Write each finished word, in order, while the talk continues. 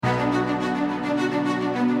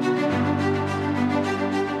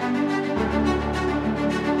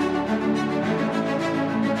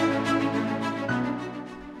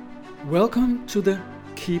to the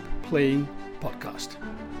Keep Playing podcast.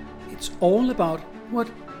 It's all about what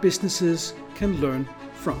businesses can learn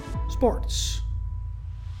from sports.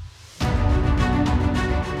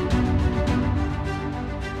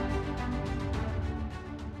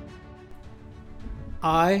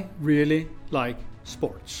 I really like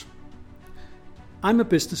sports. I'm a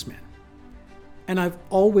businessman, and I've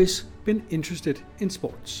always been interested in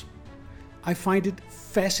sports. I find it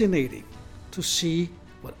fascinating to see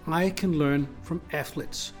what I can learn from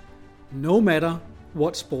athletes, no matter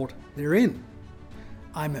what sport they're in.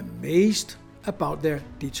 I'm amazed about their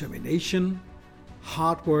determination,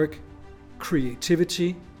 hard work,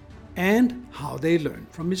 creativity, and how they learn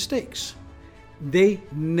from mistakes. They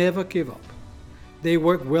never give up. They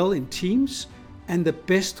work well in teams, and the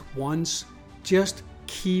best ones just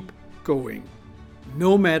keep going,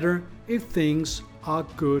 no matter if things are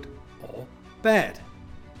good or bad.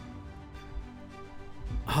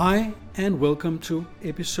 Hi, and welcome to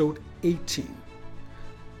episode 18.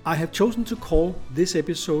 I have chosen to call this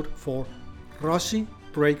episode for Rossi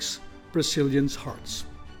Breaks Brazilians' Hearts.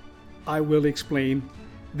 I will explain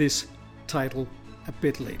this title a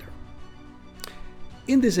bit later.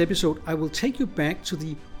 In this episode, I will take you back to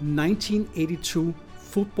the 1982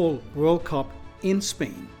 Football World Cup in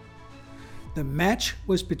Spain. The match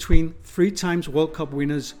was between 3 times World Cup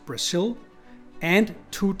winners Brazil and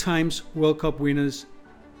 2 times World Cup winners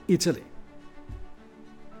Italy.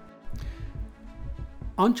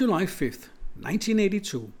 On July 5th,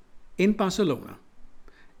 1982, in Barcelona,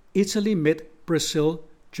 Italy met Brazil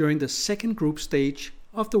during the second group stage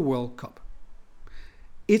of the World Cup.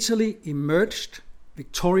 Italy emerged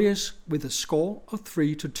victorious with a score of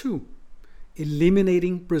 3-2,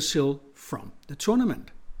 eliminating Brazil from the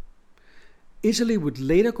tournament. Italy would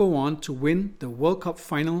later go on to win the World Cup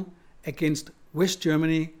final against West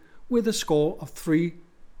Germany with a score of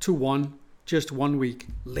 3-1 just 1 week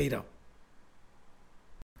later.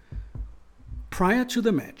 Prior to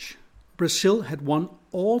the match, Brazil had won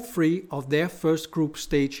all 3 of their first group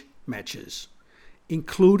stage matches,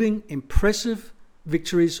 including impressive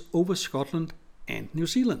victories over Scotland and New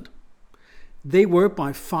Zealand. They were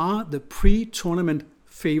by far the pre-tournament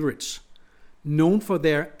favorites, known for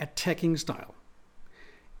their attacking style.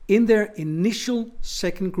 In their initial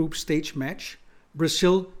second group stage match,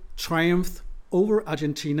 Brazil triumphed over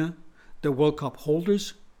Argentina, the World Cup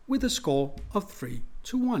holders, with a score of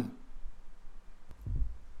 3-1.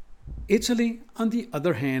 Italy, on the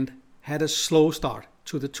other hand, had a slow start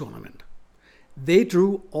to the tournament. They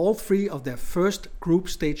drew all 3 of their first group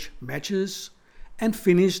stage matches and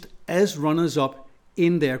finished as runners-up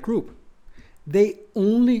in their group. They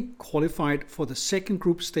only qualified for the second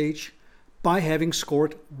group stage by having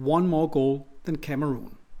scored 1 more goal than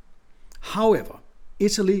Cameroon. However,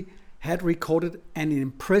 Italy had recorded an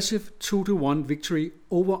impressive 2-1 victory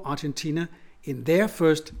over Argentina in their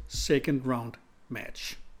first second round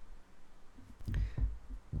match.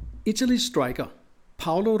 Italy's striker,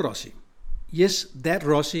 Paolo Rossi, yes, that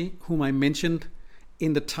Rossi whom I mentioned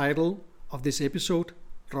in the title of this episode,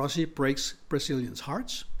 Rossi Breaks Brazilians'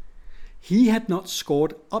 Hearts, he had not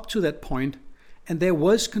scored up to that point, and there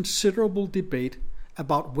was considerable debate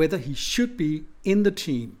about whether he should be in the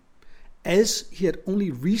team, as he had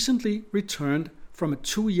only recently returned from a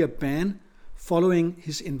 2-year ban following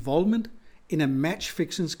his involvement in a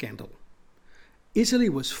match-fixing scandal. Italy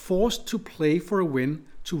was forced to play for a win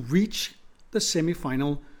to reach the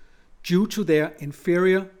semi-final due to their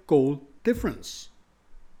inferior goal difference.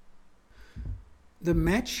 The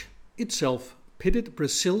match itself pitted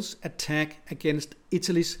Brazil's attack against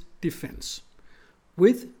Italy's defense,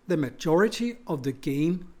 with the majority of the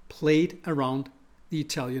game played around the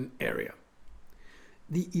Italian area.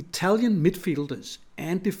 The Italian midfielders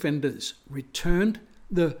and defenders returned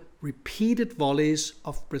the repeated volleys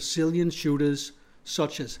of Brazilian shooters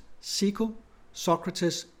such as Zico,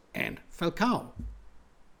 Socrates, and Falcao.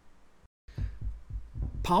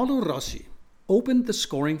 Paolo Rossi opened the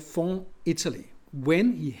scoring for Italy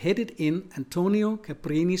when he headed in Antonio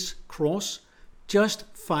Caprini's cross just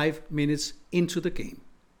 5 minutes into the game.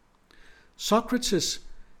 Socrates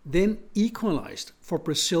then equalized for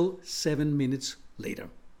Brazil 7 minutes later.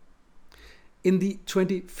 In the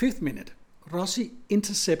 25th minute, Rossi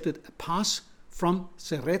intercepted a pass from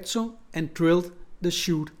Cerezo and drilled the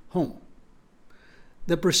shoot home.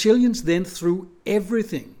 The Brazilians then threw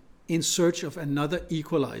everything in search of another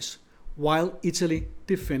equalizer, while Italy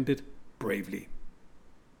defended bravely.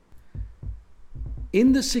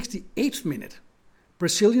 In the 68th minute,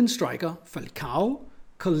 Brazilian striker Falcao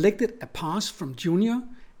collected a pass from Junior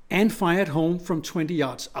and fired home from 20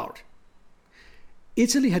 yards out.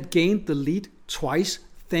 Italy had gained the lead twice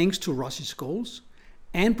thanks to Rossi's goals,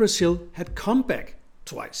 and Brazil had come back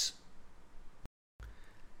twice.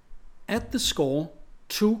 At the score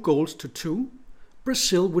 2-2,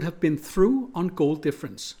 Brazil would have been through on goal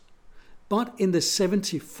difference. But in the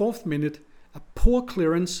 74th minute, a poor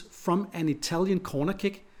clearance from an Italian corner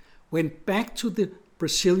kick went back to the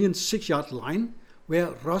Brazilian 6-yard line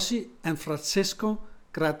where Rossi and Francesco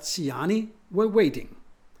Graziani were waiting.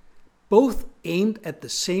 Both aimed at the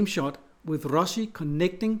same shot, with Rossi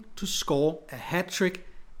connecting to score a hat-trick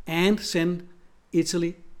and send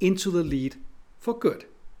Italy into the lead for good.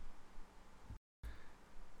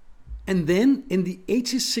 And then in the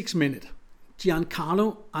 86th minute,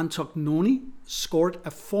 Giancarlo Antognoni scored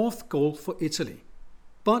a fourth goal for Italy,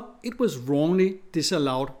 but it was wrongly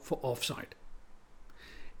disallowed for offside.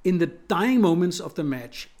 In the dying moments of the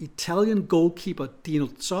match, Italian goalkeeper Dino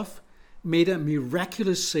Zoff made a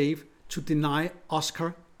miraculous save to deny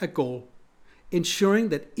Oscar a goal, ensuring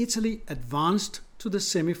that Italy advanced to the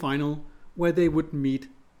semi-final where they would meet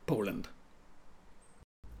Poland.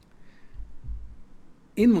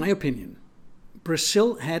 In my opinion,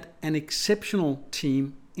 Brazil had an exceptional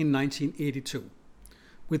team in 1982,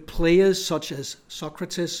 with players such as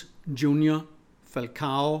Socrates, Junior,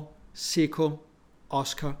 Falcao, Seco,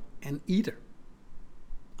 Oscar, and Eder.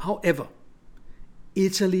 However,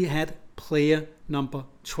 Italy had player number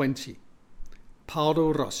 20,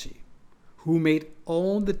 Paolo Rossi, who made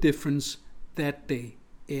all the difference that day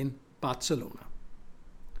in Barcelona.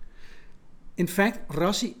 In fact,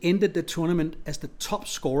 Rossi ended the tournament as the top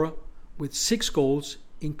scorer with 6 goals,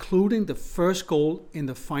 including the first goal in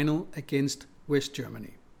the final against West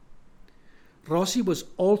Germany. Rossi was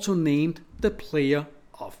also named the player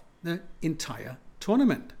of the entire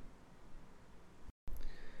tournament.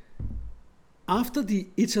 After the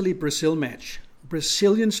Italy-Brazil match,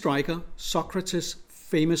 Brazilian striker Socrates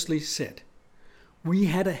famously said, "We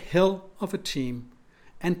had a hell of a team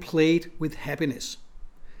and played with happiness."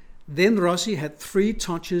 Then Rossi had 3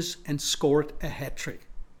 touches and scored a hat-trick.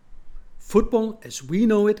 Football, as we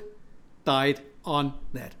know it, died on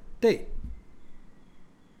that day.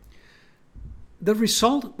 The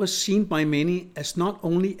result was seen by many as not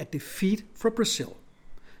only a defeat for Brazil,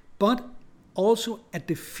 but also a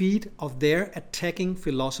defeat of their attacking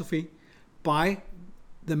philosophy by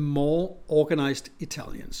the more organized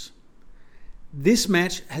Italians. This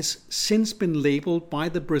match has since been labeled by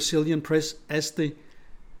the Brazilian press as the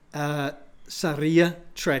Saria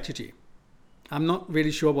tragedy. I'm not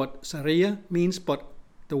really sure what Saria means, but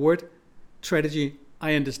the word tragedy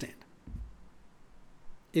I understand.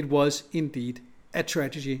 It was indeed a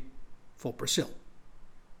tragedy for Brazil.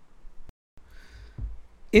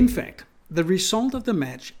 In fact, the result of the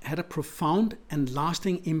match had a profound and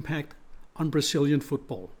lasting impact on Brazilian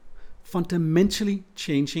football, fundamentally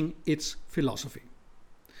changing its philosophy.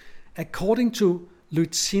 According to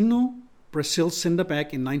Luizino, Brazil's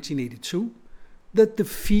centre-back in 1982, the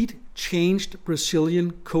defeat changed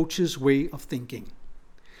Brazilian coaches' way of thinking,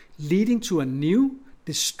 leading to a new,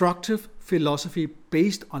 destructive philosophy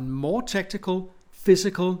based on more tactical,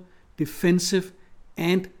 physical, defensive,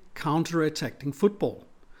 and counter-attacking football,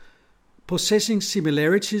 possessing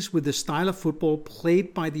similarities with the style of football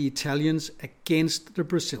played by the Italians against the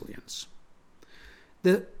Brazilians.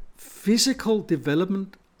 The physical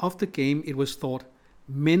development of the game, it was thought,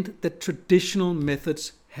 meant that traditional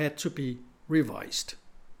methods had to be revised.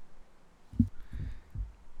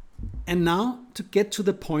 And now to get to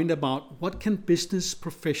the point about what can business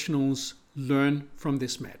professionals learn from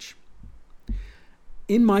this match.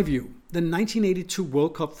 In my view, the 1982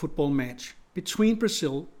 World Cup football match between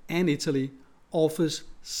Brazil and Italy offers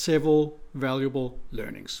several valuable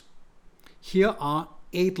learnings. Here are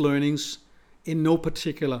 8 learnings in no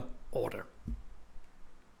particular order.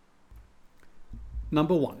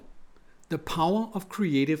 Number 1, the power of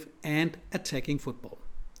creative and attacking football.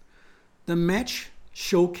 The match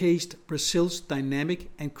showcased Brazil's dynamic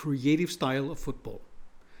and creative style of football,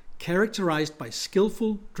 characterized by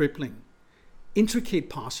skillful dribbling, intricate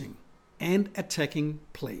passing, and attacking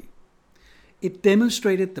play. It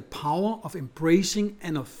demonstrated the power of embracing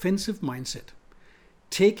an offensive mindset,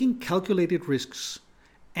 taking calculated risks,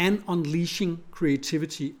 and unleashing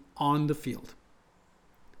creativity on the field.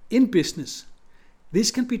 In business,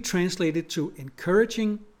 this can be translated to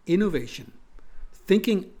encouraging innovation,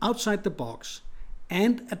 thinking outside the box,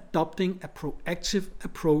 and adopting a proactive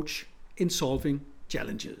approach in solving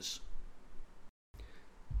challenges.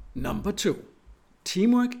 Number 2,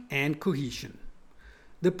 teamwork and cohesion.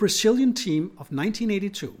 The Brazilian team of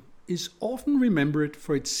 1982 is often remembered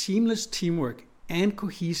for its seamless teamwork and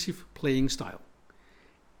cohesive playing style.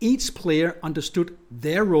 Each player understood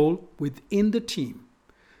their role within the team,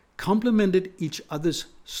 complemented each other's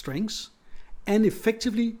strengths, and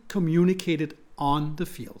effectively communicated on the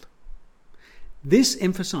field. This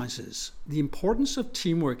emphasizes the importance of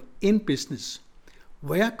teamwork in business,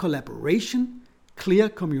 where collaboration, clear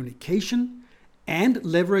communication, and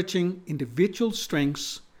leveraging individual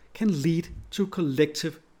strengths can lead to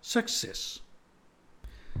collective success.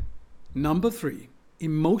 Number 3,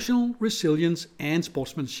 emotional resilience and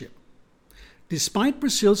sportsmanship. Despite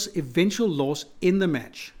Brazil's eventual loss in the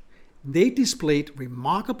match, they displayed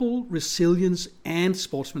remarkable resilience and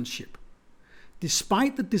sportsmanship.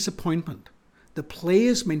 Despite the disappointment, the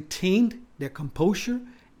players maintained their composure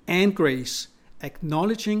and grace,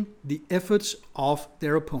 acknowledging the efforts of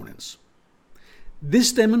their opponents.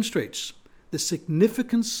 This demonstrates the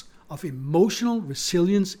significance of emotional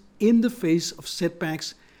resilience in the face of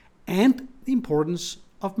setbacks and the importance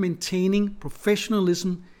of maintaining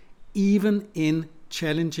professionalism even in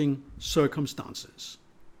challenging circumstances.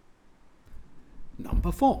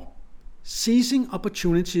 Number 4, seizing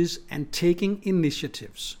opportunities and taking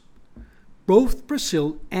initiatives. Both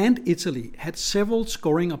Brazil and Italy had several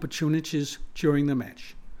scoring opportunities during the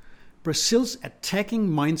match. Brazil's attacking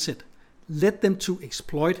mindset led them to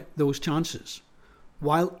exploit those chances,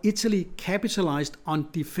 while Italy capitalized on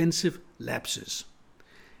defensive lapses.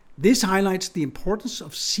 This highlights the importance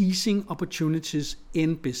of seizing opportunities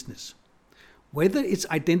in business. Whether it's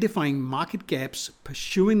identifying market gaps,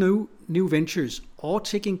 pursuing new ventures, or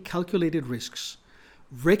taking calculated risks,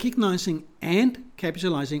 recognizing and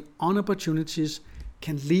capitalizing on opportunities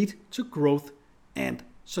can lead to growth and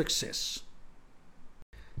success.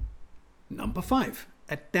 Number 5,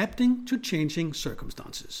 adapting to changing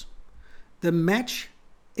circumstances. The match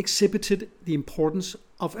exhibited the importance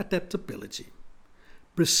of adaptability.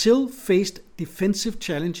 Brazil faced defensive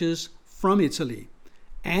challenges from Italy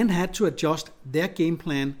and had to adjust their game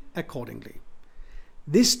plan accordingly.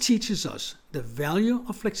 This teaches us the value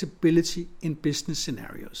of flexibility in business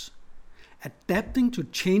scenarios. Adapting to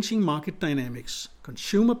changing market dynamics,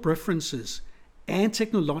 consumer preferences, and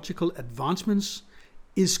technological advancements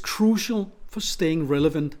is crucial for staying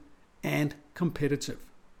relevant and competitive.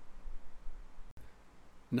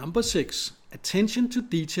 Number 6, attention to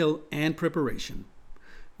detail and preparation.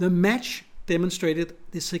 The match demonstrated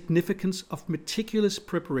the significance of meticulous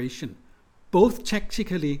preparation, both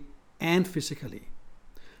tactically and physically.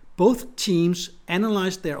 Both teams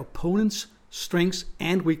analyzed their opponents' strengths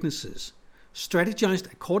and weaknesses,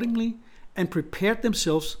 strategized accordingly, and prepared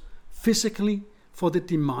themselves physically for the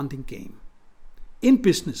demanding game. In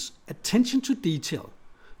business, attention to detail,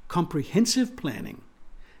 comprehensive planning,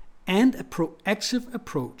 and a proactive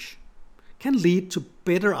approach can lead to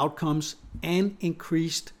better outcomes and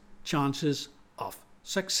increased chances of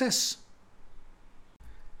success.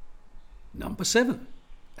 Number 7,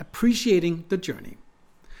 appreciating the journey.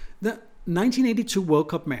 The 1982 World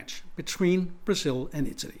Cup match between Brazil and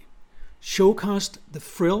Italy showcased the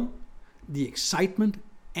thrill, the excitement,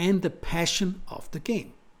 and the passion of the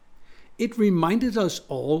game. It reminded us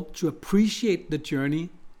all to appreciate the journey,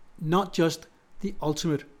 not just the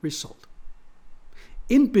ultimate result.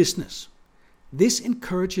 In business, this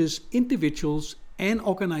encourages individuals and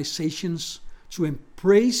organizations to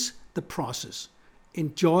embrace the process,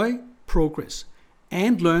 enjoy progress,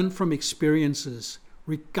 and learn from experiences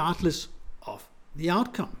regardless of the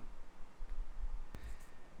outcome.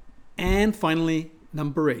 And finally,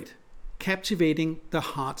 number 8, captivating the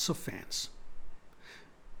hearts of fans.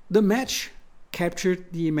 The match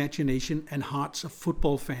captured the imagination and hearts of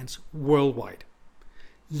football fans worldwide,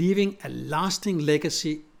 leaving a lasting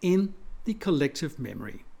legacy in the collective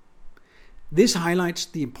memory. This highlights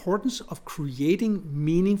the importance of creating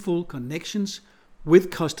meaningful connections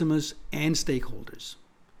with customers and stakeholders.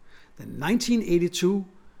 The 1982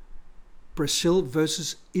 Brazil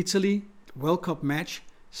versus Italy World Cup match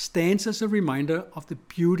stands as a reminder of the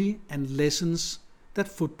beauty and lessons that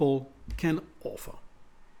football can offer.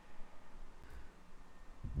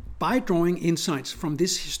 By drawing insights from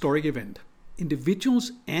this historic event,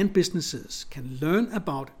 individuals and businesses can learn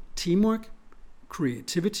about teamwork,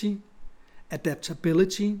 creativity,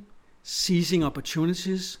 adaptability, seizing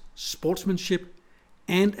opportunities, sportsmanship,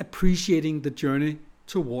 and appreciating the journey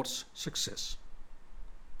towards success.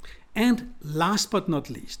 And last but not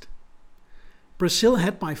least, Brazil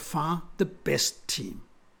had by far the best team.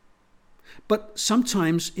 But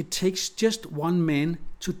sometimes it takes just one man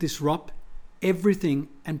to disrupt everything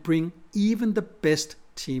and bring even the best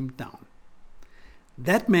team down.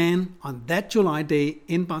 That man on that July day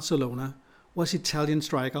in Barcelona was Italian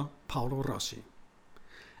striker Paolo Rossi,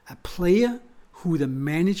 a player who the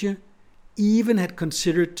manager even had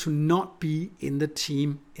considered to not be in the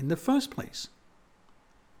team in the first place.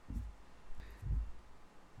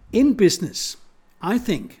 In business, I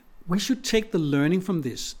think we should take the learning from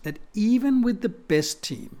this that even with the best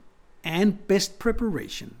team and best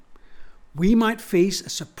preparation, we might face a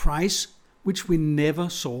surprise which we never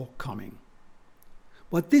saw coming.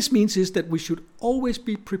 What this means is that we should always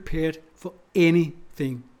be prepared for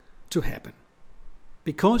anything to happen,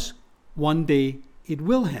 because one day it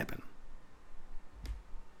will happen.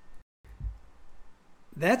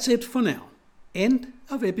 That's it for now. End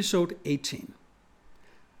of episode 18.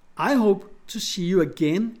 I hope to see you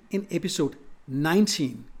again in episode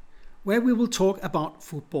 19, where we will talk about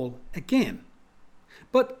football again.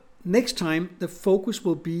 But next time the focus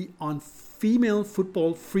will be on female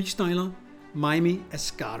football freestyler Maimi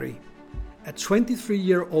Asghari, a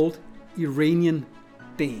 23-year-old Iranian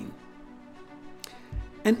Dane.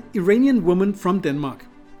 An Iranian woman from Denmark,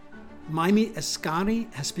 Maimi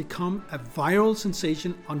Asghari has become a viral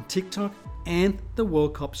sensation on TikTok and the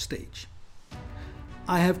World Cup stage.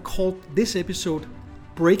 I have called this episode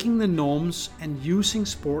Breaking the Norms and Using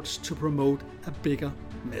Sports to Promote a Bigger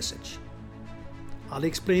Message. I'll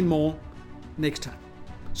explain more next time.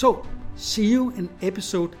 So, see you in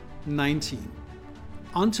episode 19.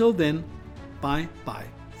 Until then, bye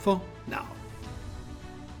for now.